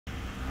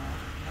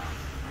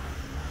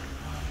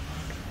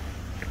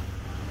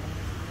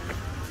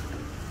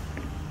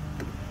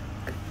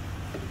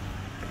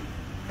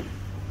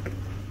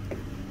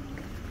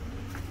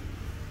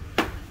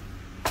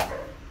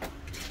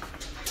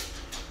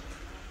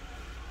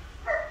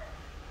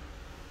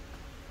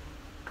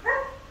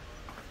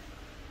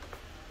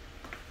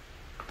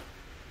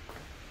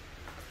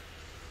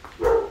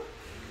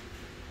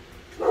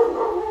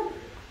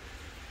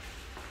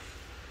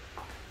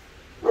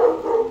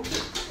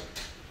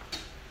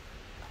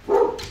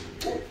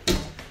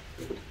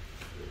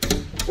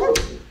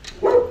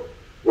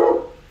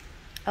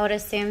I would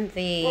assume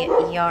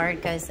the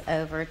yard goes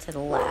over to the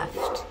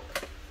left.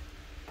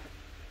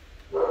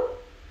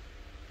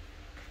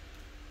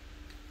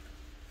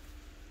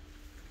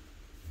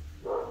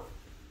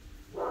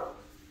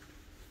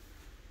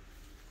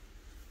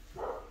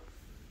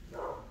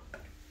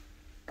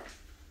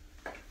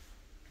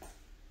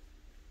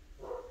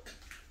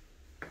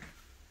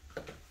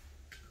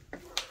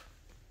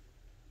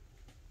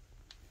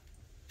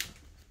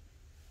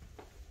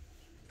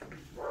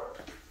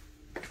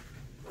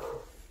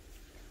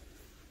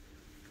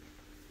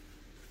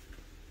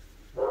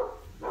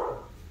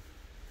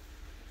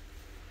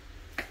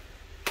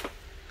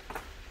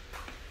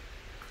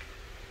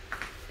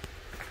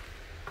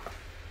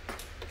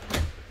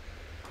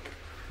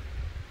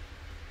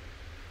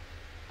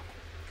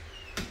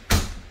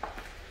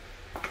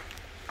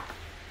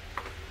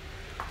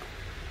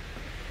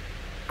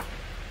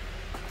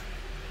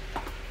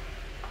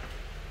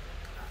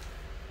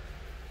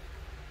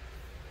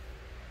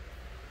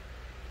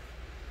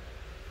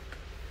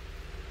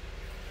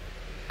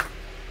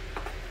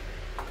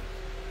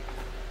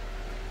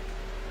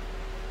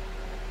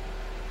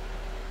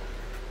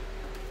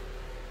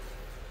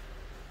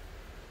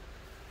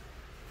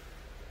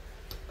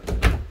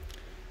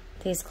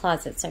 These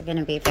closets are going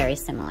to be very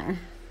similar.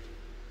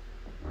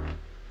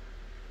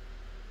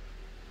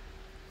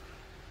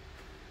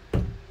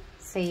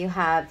 So you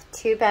have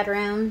 2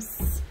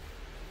 bedrooms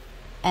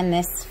and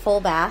this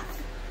full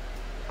bath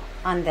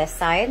on this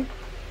side.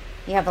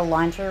 You have a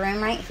laundry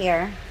room right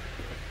here.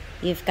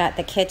 You've got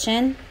the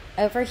kitchen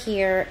over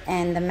here,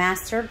 and the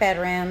master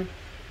bedroom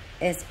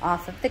is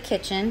off of the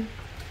kitchen.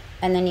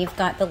 And then you've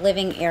got the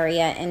living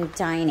area and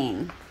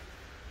dining.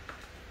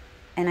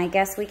 And I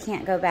guess we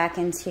can't go back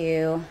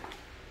into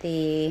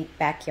the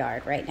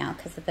backyard right now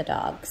because of the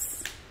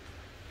dogs.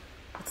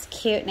 It's a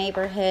cute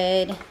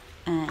neighborhood,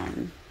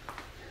 and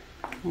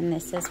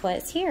this is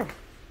what's here.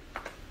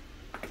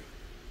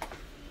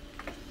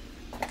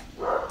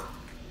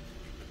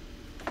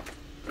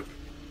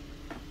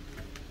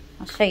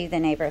 I'll show you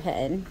the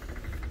neighborhood.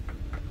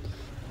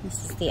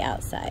 This is the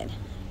outside.